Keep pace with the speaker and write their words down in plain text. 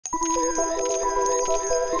Hello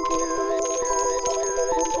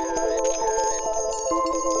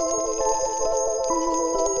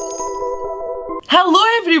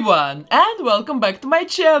everyone and welcome back to my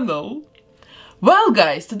channel! Well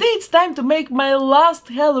guys, today it's time to make my last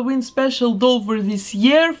Halloween special doll for this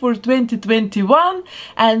year, for 2021,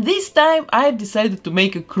 and this time I've decided to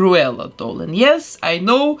make a Cruella doll. And yes, I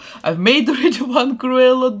know I've made already one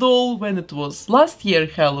Cruella doll when it was last year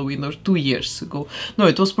Halloween or 2 years ago. No,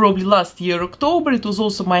 it was probably last year October. It was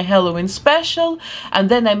also my Halloween special, and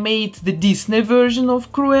then I made the Disney version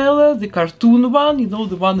of Cruella, the cartoon one, you know,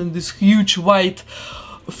 the one in this huge white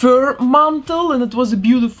fur mantle, and it was a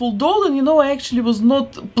beautiful doll. And you know, I actually was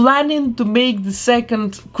not planning to make the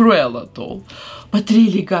second Cruella doll, but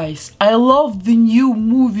really guys, I loved the new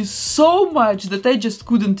movie so much that I just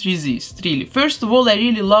couldn't resist, really. First of all, I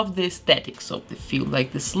really loved the aesthetics of the film,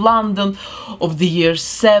 like this London of the year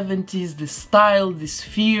 70s, the style, this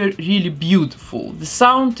fear, really beautiful. The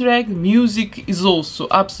soundtrack, the music is also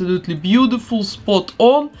absolutely beautiful, spot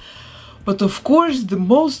on. But of course, the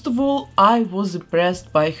most of all, I was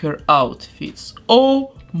impressed by her outfits.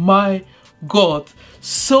 Oh my god!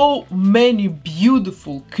 So many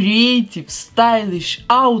beautiful, creative, stylish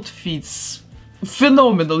outfits.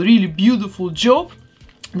 Phenomenal, really beautiful job.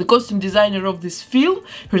 The costume designer of this film,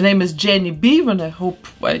 her name is Jenny Bevan. I hope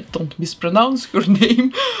I don't mispronounce her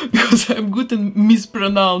name, because I'm good at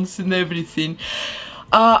mispronouncing everything.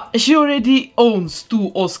 She already owns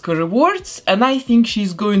 2 Oscar awards, and I think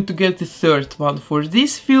she's going to get the 3rd one for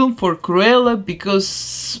this film, for Cruella,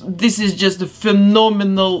 because this is just a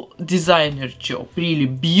phenomenal designer job. Really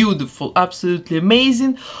beautiful, absolutely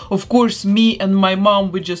amazing. Of course, me and my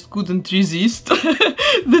mom, we just couldn't resist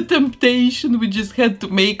the temptation. We just had to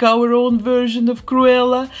make our own version of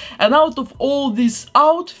Cruella. And out of all these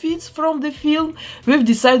outfits from the film, we've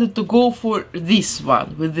decided to go for this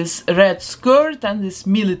one, with this red skirt and this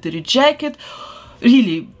military jacket.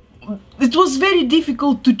 Really, it was very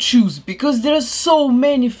difficult to choose because there are so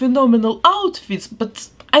many phenomenal outfits, but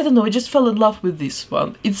I don't know, I just fell in love with this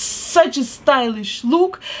one. It's such a stylish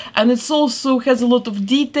look, and it also has a lot of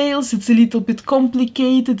details. It's a little bit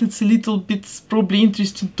complicated, it's a little bit probably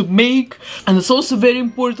interesting to make, and it's also very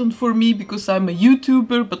important for me because I'm a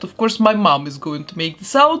YouTuber, but of course my mom is going to make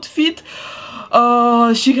this outfit.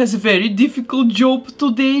 She has a very difficult job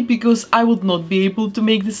today because I would not be able to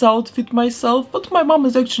make this outfit myself, but my mom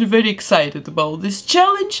is actually very excited about this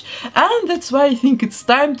challenge, and that's why I think it's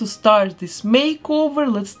time to start this makeover.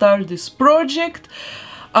 Let's start this project.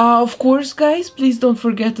 Of course guys, please don't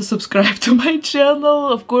forget to subscribe to my channel.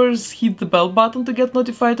 Of course, hit the bell button to get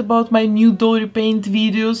notified about my new doll repaint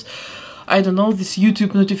videos. I don't know, these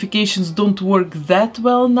YouTube notifications don't work that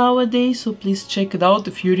well nowadays, so please check it out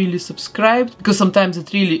if you're really subscribed, because sometimes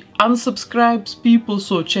it really unsubscribes people.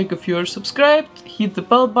 So check if you're subscribed, hit the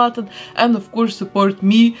bell button, and of course support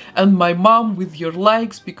me and my mom with your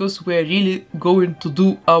likes, because we're really going to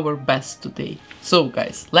do our best today. So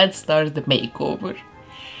guys, let's start the makeover.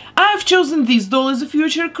 I've chosen this doll as a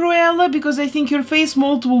future Cruella because I think her face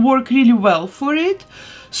mold will work really well for it.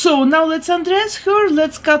 So now let's undress her,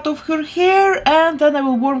 let's cut off her hair, and then I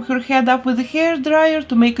will warm her head up with a hair dryer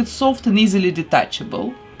to make it soft and easily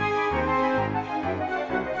detachable.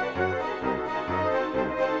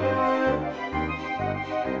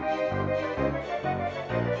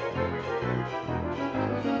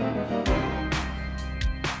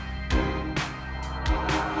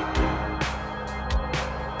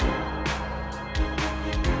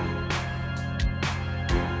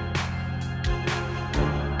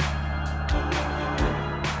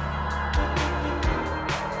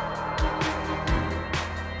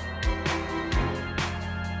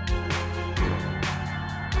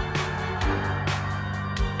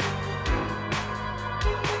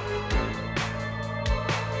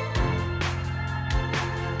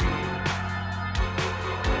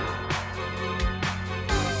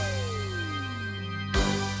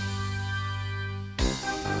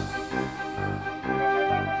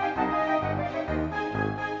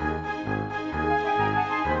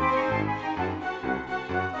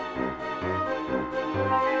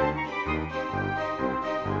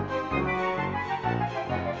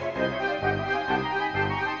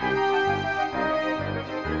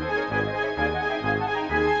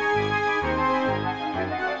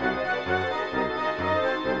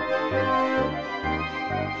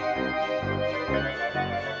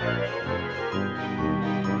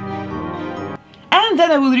 And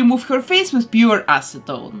then I will remove her face with pure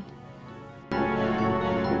acetone.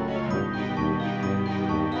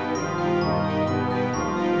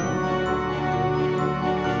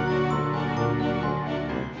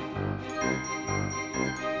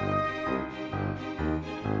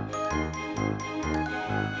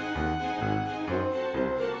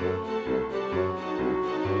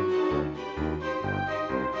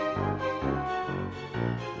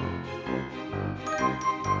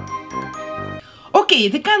 Okay,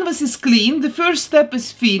 the canvas is clean, the first step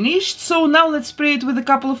is finished, so now let's spray it with a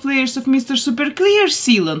couple of layers of Mr. Super Clear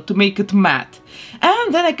sealant to make it matte.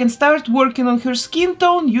 And then I can start working on her skin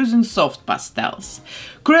tone using soft pastels.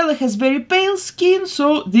 Cruella has very pale skin,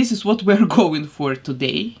 so this is what we're going for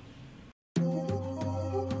today.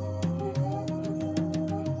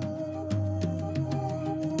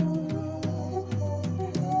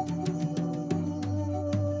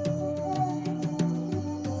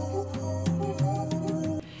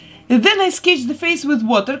 Then I sketch the face with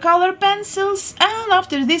watercolor pencils, and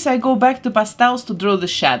after this I go back to pastels to draw the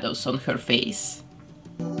shadows on her face.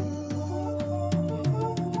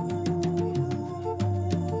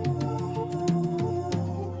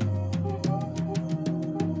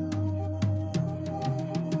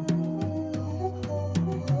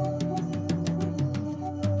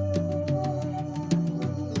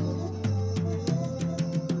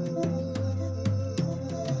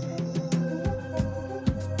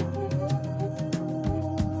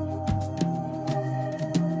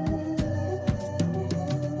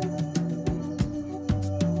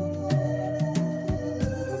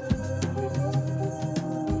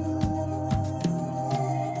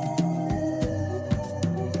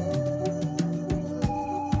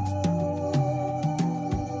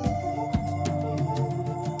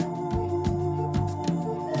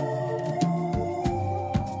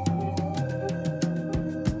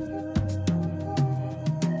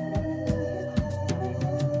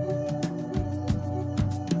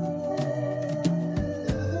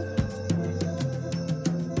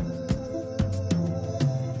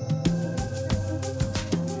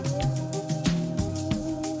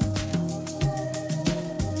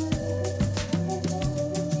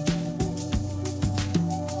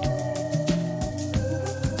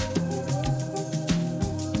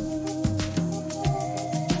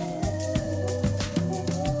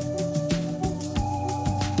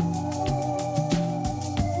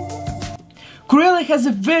 Cruella has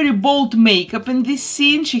a very bold makeup in this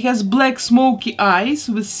scene. She has black smoky eyes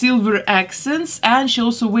with silver accents, and she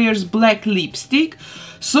also wears black lipstick.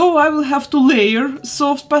 So I will have to layer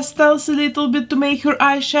soft pastels a little bit to make her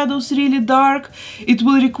eyeshadows really dark. It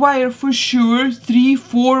will require for sure 3,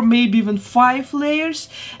 4, maybe even 5 layers,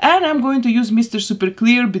 and I'm going to use Mr. Super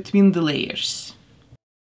Clear between the layers.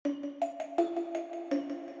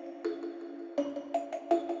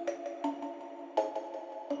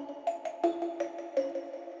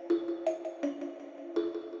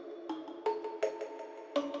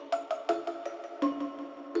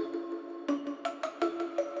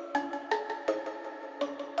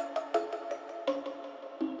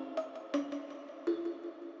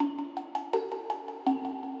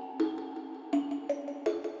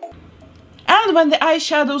 And when the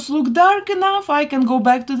eyeshadows look dark enough, I can go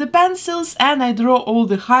back to the pencils and I draw all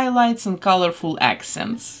the highlights and colorful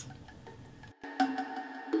accents.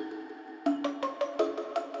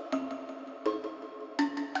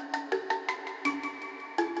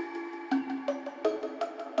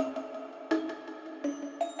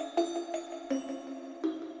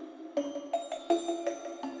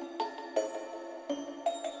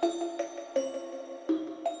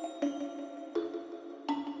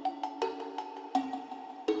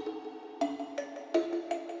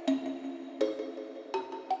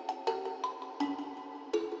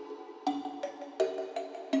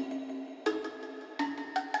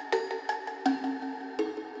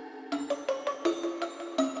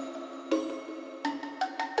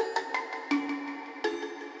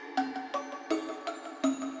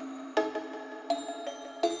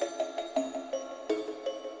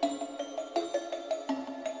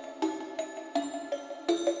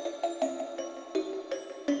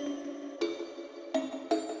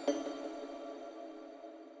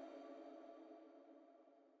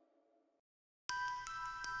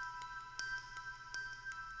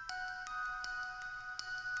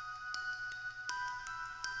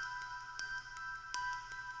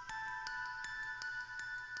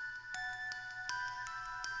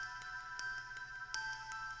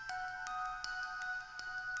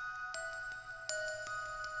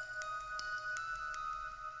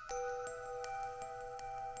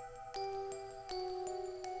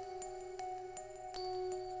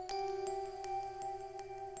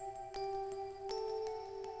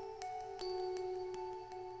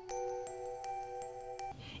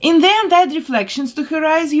 In the end, I add reflections to her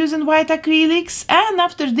eyes using white acrylics, and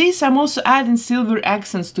after this I'm also adding silver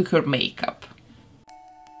accents to her makeup.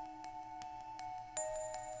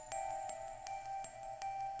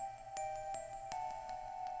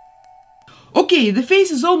 Okay, the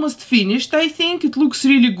face is almost finished, I think. It looks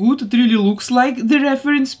really good. It really looks like the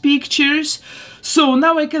reference pictures. So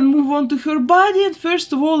now I can move on to her body, and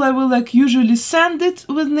first of all I will, like usually, sand it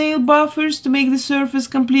with nail buffers to make the surface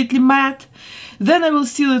completely matte. Then I will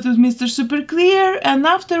seal it with Mr. Super Clear, and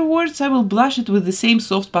afterwards I will blush it with the same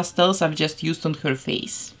soft pastels I've just used on her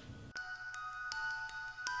face.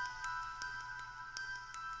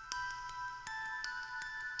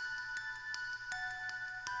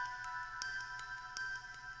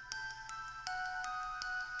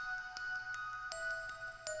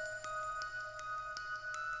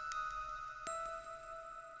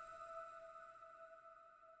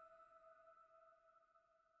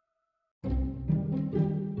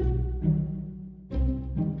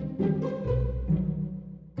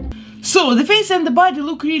 So the face and the body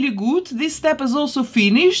look really good. This step is also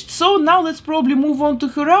finished. So now let's probably move on to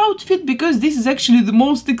her outfit, because this is actually the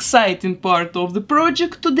most exciting part of the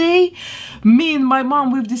project today. Me and my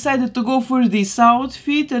mom, we've decided to go for this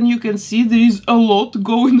outfit, and you can see there is a lot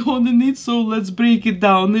going on in it, so let's break it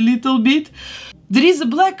down a little bit. There is a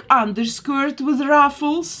black underskirt with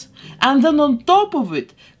ruffles, and then on top of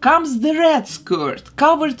it comes the red skirt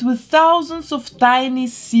covered with thousands of tiny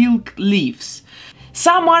silk leaves.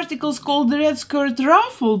 Some articles call the red skirt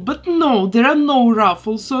ruffled, but no, there are no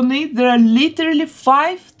ruffles on it. There are literally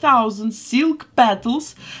 5,000 silk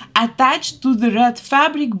petals attached to the red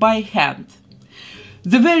fabric by hand.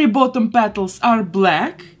 The very bottom petals are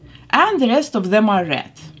black and the rest of them are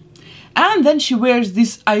red. And then she wears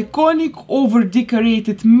this iconic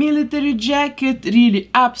over-decorated military jacket, really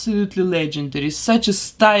absolutely legendary, such a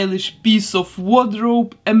stylish piece of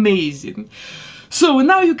wardrobe, amazing. So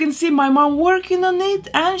now you can see my mom working on it,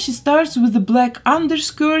 and she starts with the black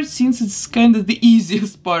underskirt since it's kind of the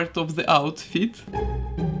easiest part of the outfit.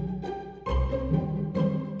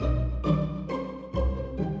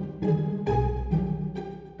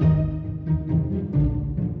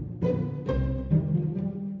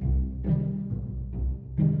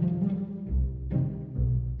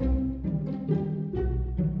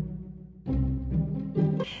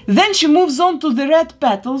 Then she moves on to the red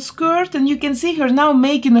petal skirt, and you can see her now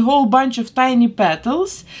making a whole bunch of tiny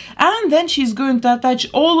petals, and then she's going to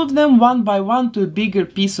attach all of them one by one to a bigger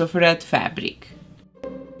piece of red fabric.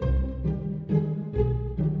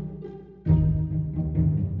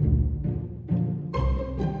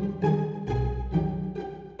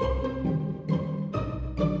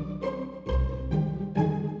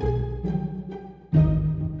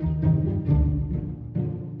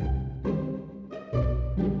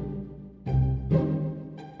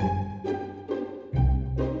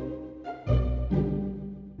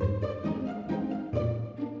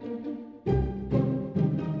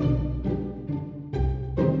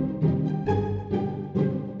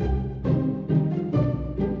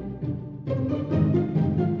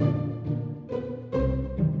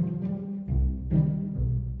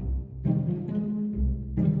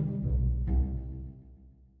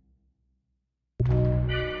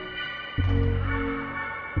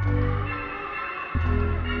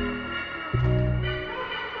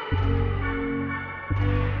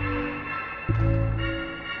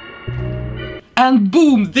 And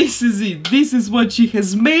boom, this is it. This is what she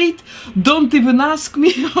has made. Don't even ask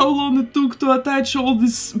me how long it took to attach all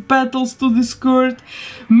these petals to the skirt.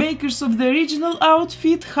 Makers of the original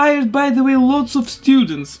outfit hired, by the way, lots of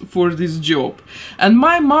students for this job. And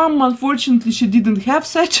my mom, unfortunately, she didn't have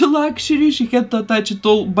such a luxury. She had to attach it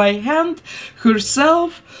all by hand,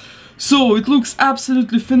 herself. So it looks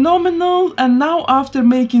absolutely phenomenal. And now, after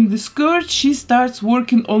making the skirt, she starts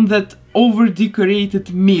working on that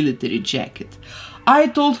over-decorated military jacket. I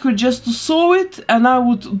told her just to sew it and I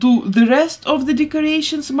would do the rest of the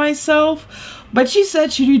decorations myself, but she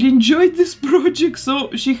said she really enjoyed this project,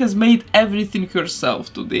 so she has made everything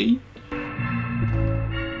herself today.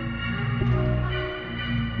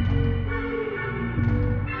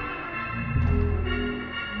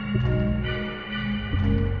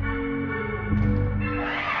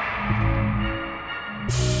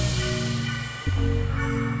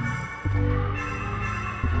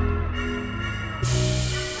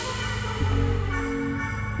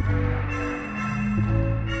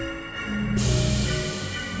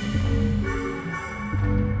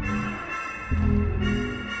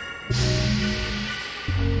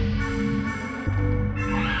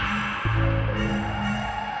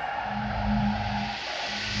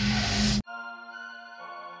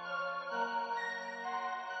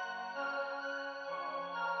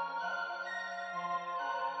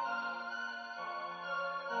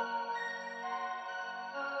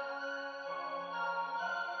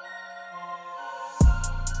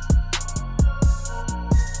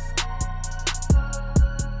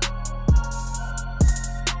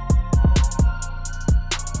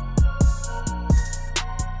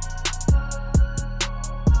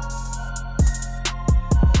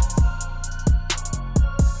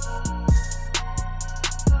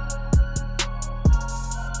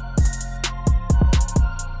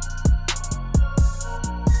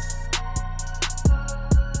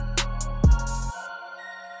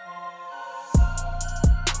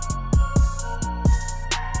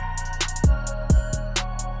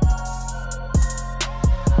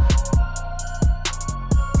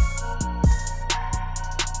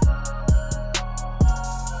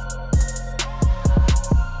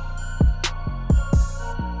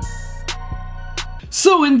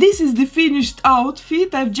 So, and this is the finished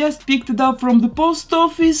outfit. I've just picked it up from the post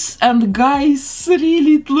office, and guys,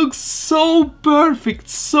 really it looks so perfect,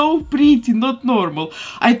 so pretty, not normal.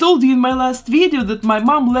 I told you in my last video that my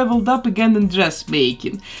mom leveled up again in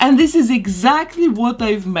dressmaking, and this is exactly what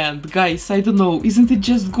I've meant, guys. I don't know, isn't it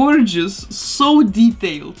just gorgeous? So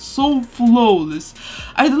detailed, so flawless.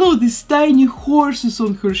 I don't know, these tiny horses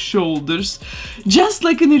on her shoulders, just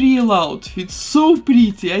like in a real outfit, so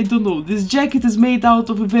pretty. I don't know, this jacket is made out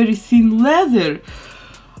of a very thin leather.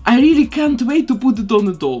 I really can't wait to put it on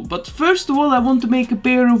a doll, but first of all I want to make a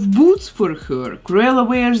pair of boots for her. Cruella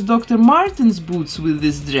wears Dr. Martens boots with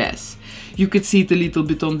this dress. You could see it a little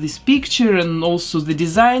bit on this picture, and also the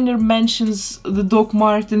designer mentions the Doc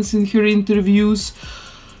Martens in her interviews.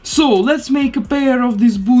 So let's make a pair of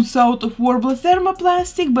these boots out of Warbler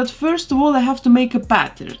thermoplastic, but first of all I have to make a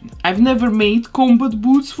pattern. I've never made combat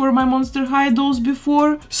boots for my Monster High dolls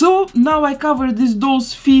before, so now I cover this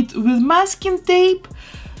doll's feet with masking tape.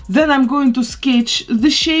 Then I'm going to sketch the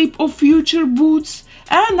shape of future boots,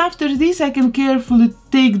 and after this I can carefully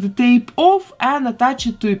take the tape off and attach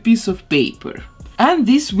it to a piece of paper. And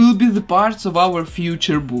this will be the parts of our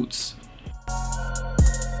future boots.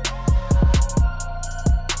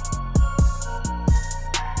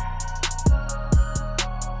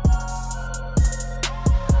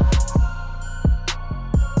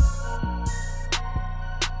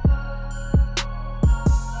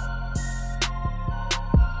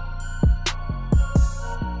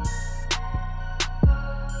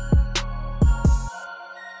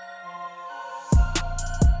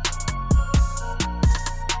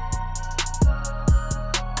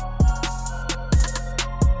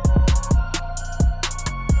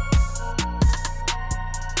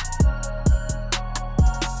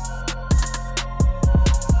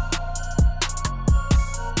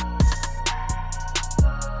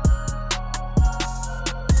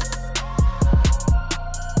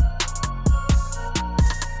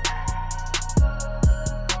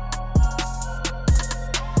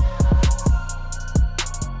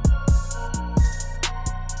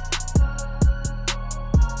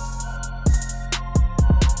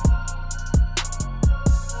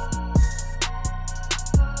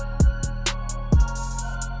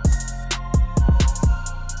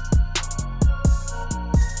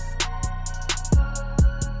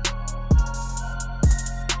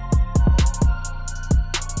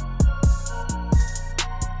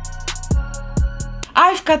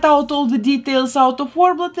 I've cut out all the details out of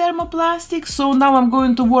Warbler thermoplastic, so now I'm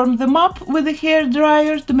going to warm them up with a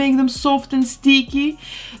hairdryer to make them soft and sticky.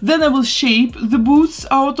 Then I will shape the boots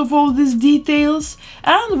out of all these details,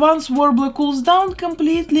 and once Warbler cools down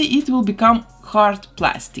completely, it will become hard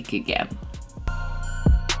plastic again.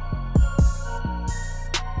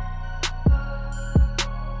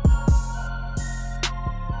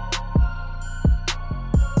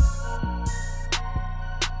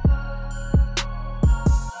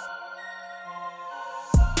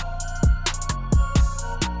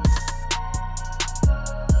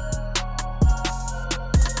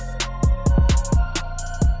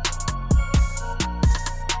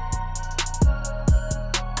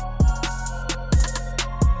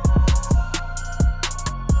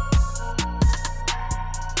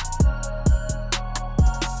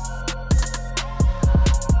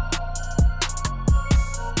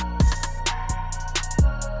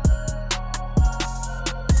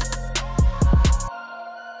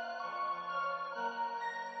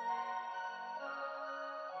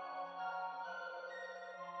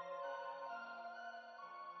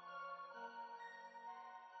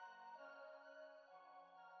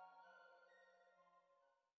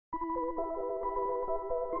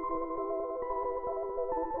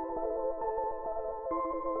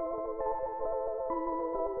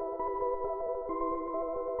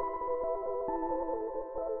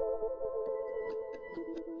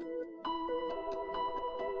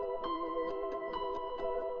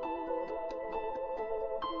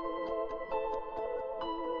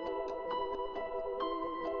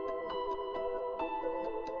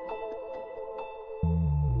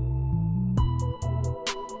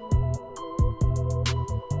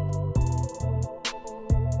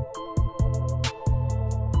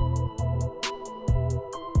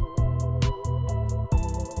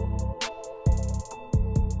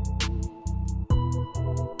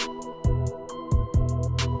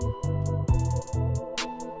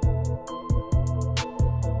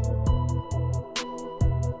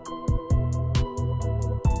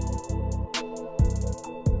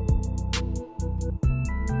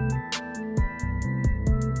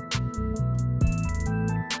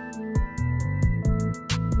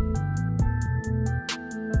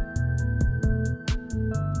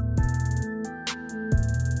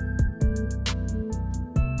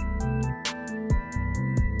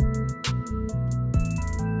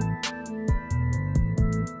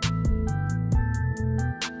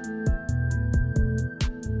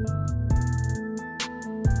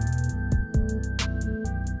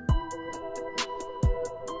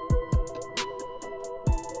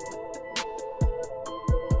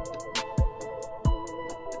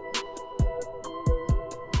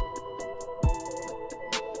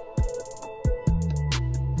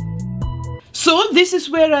 So this is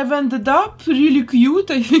where I've ended up, really cute,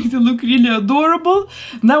 I think they look really adorable.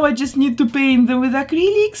 Now I just need to paint them with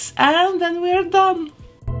acrylics and then we're done.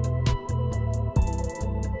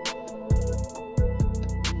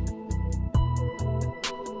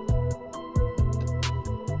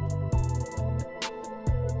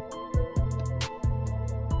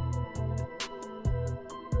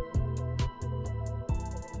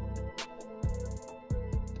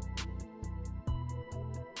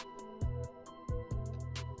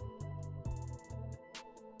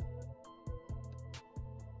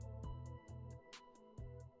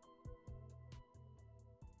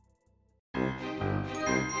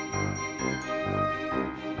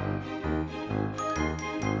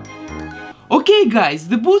 Okay guys,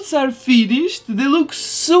 the boots are finished, they look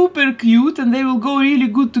super cute and they will go really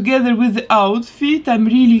good together with the outfit. I'm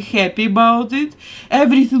really happy about it.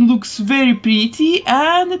 Everything looks very pretty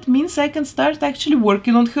and it means I can start actually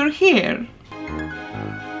working on her hair.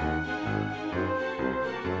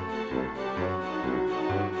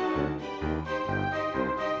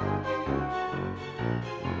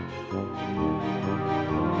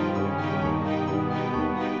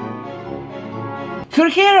 Her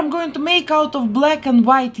hair I'm going to make out of black and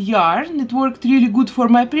white yarn. It worked really good for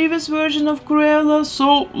my previous version of Cruella,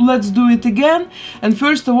 so let's do it again. And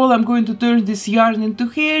first of all I'm going to turn this yarn into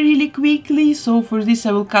hair really quickly, so for this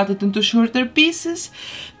I will cut it into shorter pieces,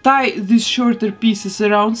 tie these shorter pieces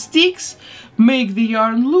around sticks, make the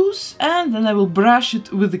yarn loose, and then I will brush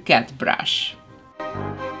it with the cat brush.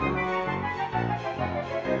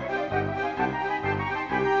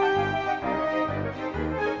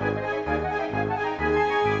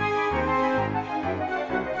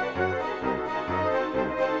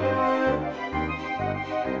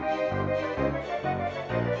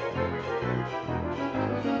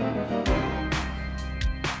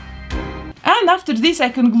 And after this I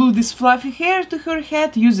can glue this fluffy hair to her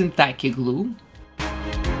head using tacky glue.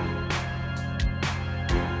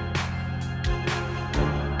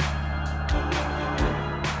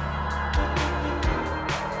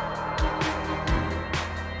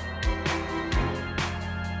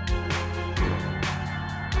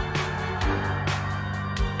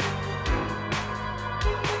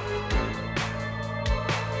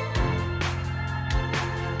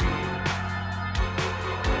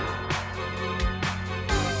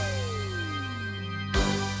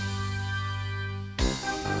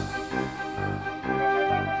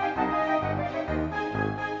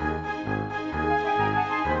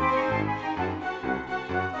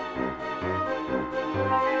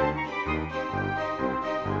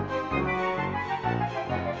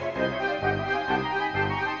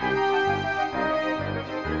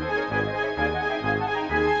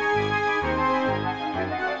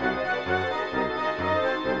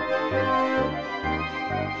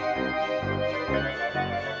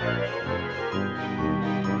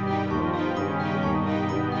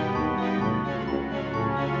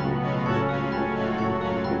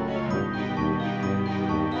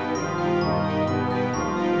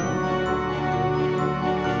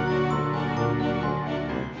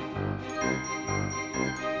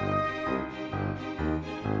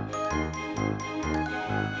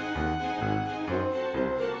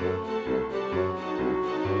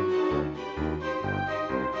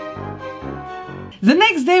 The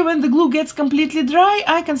next day, when the glue gets completely dry,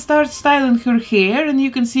 I can start styling her hair, and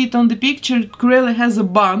you can see it on the picture. Cruella has a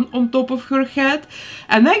bun on top of her head,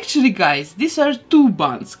 and actually guys, these are two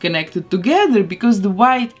buns connected together because the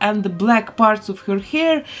white and the black parts of her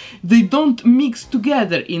hair, they don't mix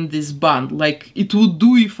together in this bun like it would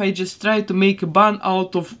do if I just try to make a bun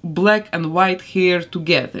out of black and white hair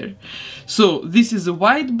together. So this is a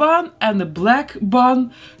white bun and a black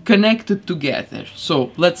bun connected together,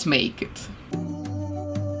 so let's make it.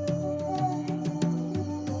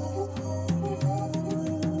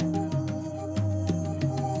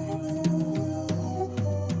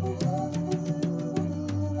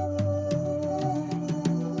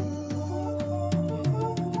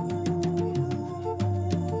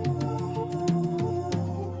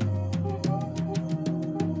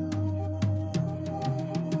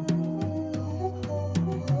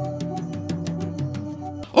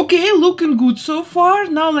 Okay, looking good so far.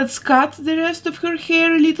 Now let's cut the rest of her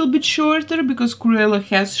hair a little bit shorter because Cruella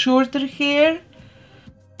has shorter hair.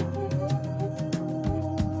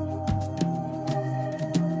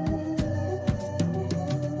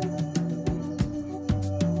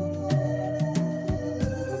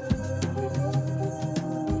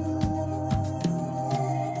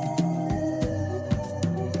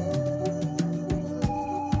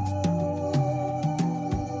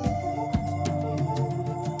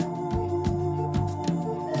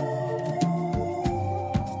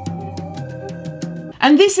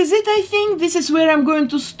 And this is it, I think. This is where I'm going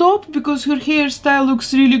to stop, because her hairstyle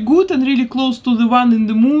looks really good and really close to the one in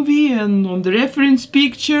the movie and on the reference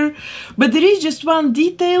picture. But there is just one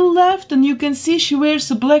detail left, and you can see she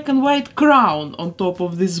wears a black and white crown on top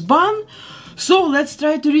of this bun. So let's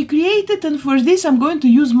try to recreate it, and for this I'm going to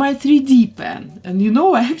use my 3D pen. And you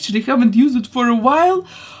know, I actually haven't used it for a while.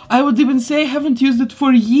 I would even say I haven't used it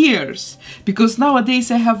for years, because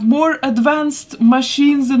nowadays I have more advanced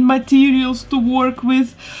machines and materials to work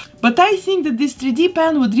with. But I think that this 3D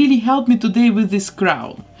pen would really help me today with this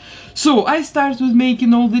crown. So I start with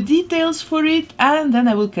making all the details for it, and then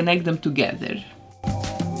I will connect them together.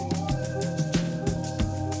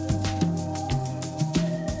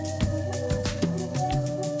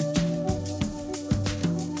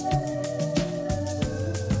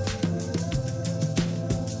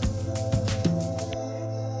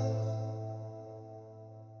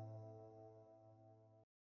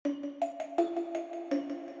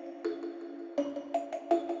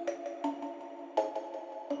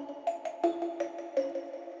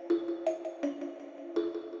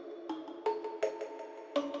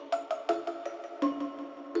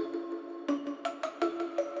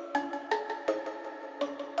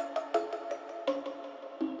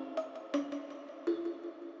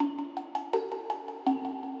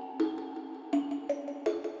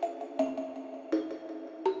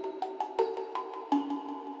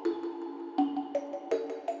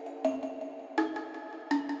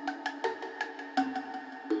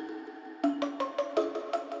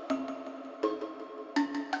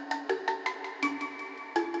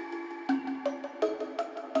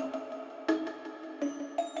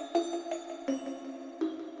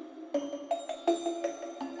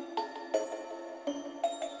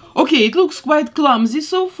 Okay, it looks quite clumsy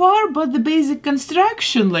so far, but the basic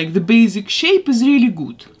construction, like the basic shape, is really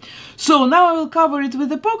good. So now I will cover it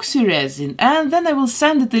with epoxy resin, and then I will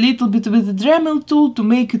sand it a little bit with the Dremel tool to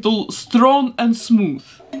make it all strong and smooth.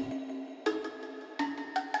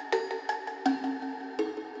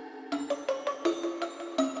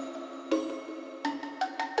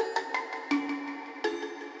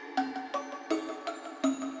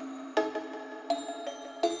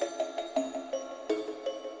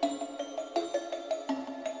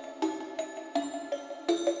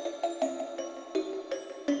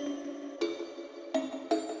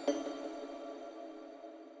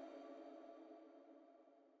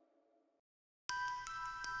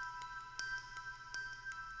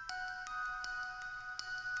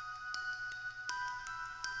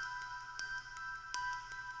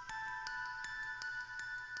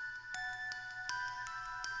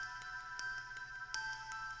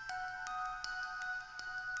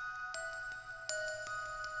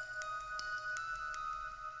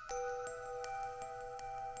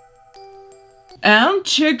 And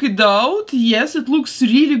check it out, yes, it looks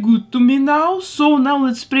really good to me now. So now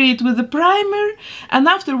let's spray it with a primer, and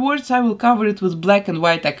afterwards I will cover it with black and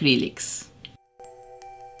white acrylics.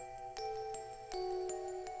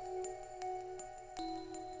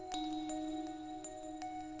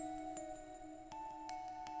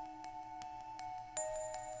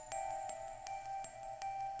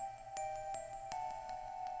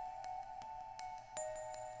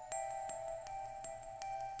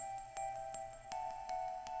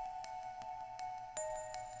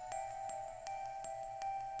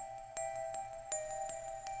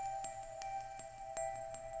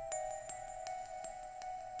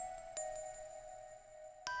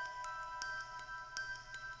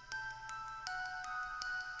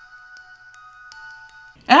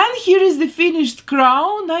 And here is the finished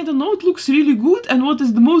crown. I don't know, it looks really good, and what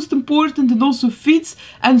is the most important, it also fits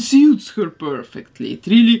and suits her perfectly. It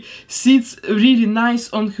really sits really nice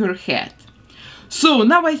on her head. So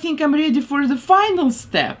now I think I'm ready for the final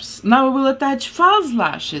steps. Now I will attach false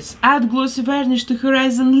lashes, add glossy varnish to her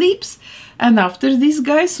eyes and lips, and after this,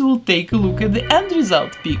 guys, we'll take a look at the end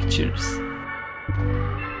result pictures.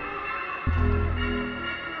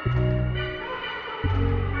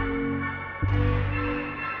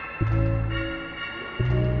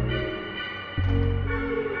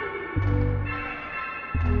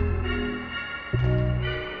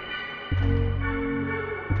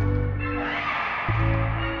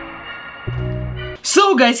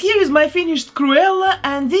 So guys, here is my finished Cruella,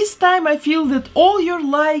 and this time I feel that all your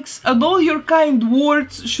likes and all your kind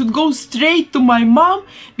words should go straight to my mom,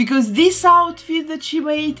 because this outfit that she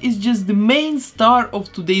made is just the main star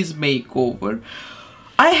of today's makeover.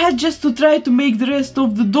 I had just to try to make the rest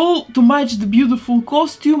of the doll to match the beautiful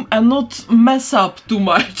costume and not mess up too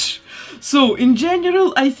much. So in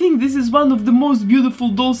general, I think this is one of the most beautiful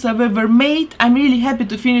dolls I've ever made. I'm really happy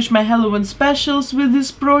to finish my Halloween specials with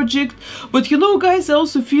this project. But you know guys, I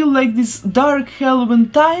also feel like this dark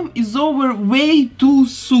Halloween time is over way too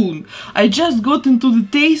soon. I just got into the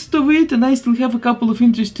taste of it and I still have a couple of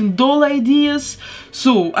interesting doll ideas.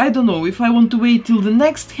 So I don't know if I want to wait till the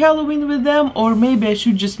next Halloween with them, or maybe I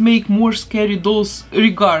should just make more scary dolls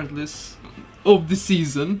regardless of the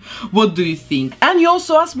season. What do you think? And you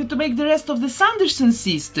also asked me to make the rest of the Sanderson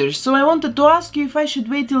sisters, so I wanted to ask you if I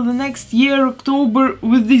should wait till the next year, October,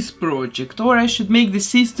 with this project, or I should make the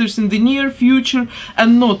sisters in the near future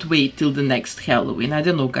and not wait till the next Halloween. I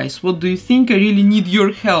don't know guys, what do you think? I really need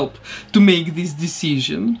your help to make this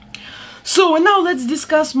decision. So, and now let's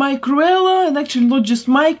discuss my Cruella, and actually not just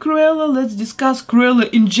my Cruella, let's discuss Cruella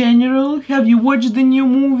in general. Have you watched the new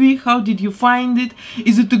movie? How did you find it?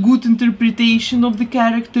 Is it a good interpretation of the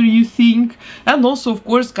character, you think? And also, of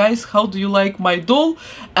course, guys, how do you like my doll?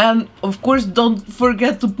 And of course, don't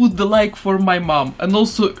forget to put the like for my mom, and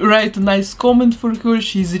also write a nice comment for her,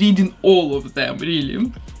 she's reading all of them,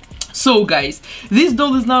 really. So guys, this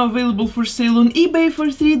doll is now available for sale on eBay for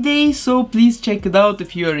 3 days, so please check it out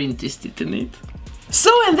if you are interested in it. So,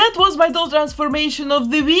 and that was my doll transformation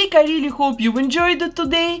of the week. I really hope you enjoyed it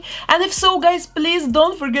today. And if so, guys, please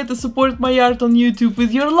don't forget to support my art on YouTube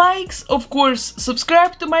with your likes. Of course,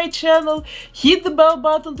 subscribe to my channel, hit the bell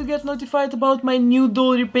button to get notified about my new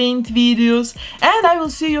doll repaint videos. And I will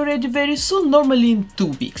see you already very soon, normally in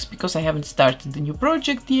 2 weeks, because I haven't started the new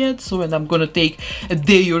project yet. So, and I'm gonna take a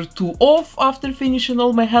day or 2 off after finishing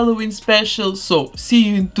all my Halloween specials. So, see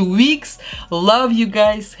you in 2 weeks. Love you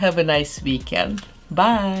guys. Have a nice weekend.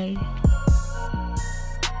 Bye!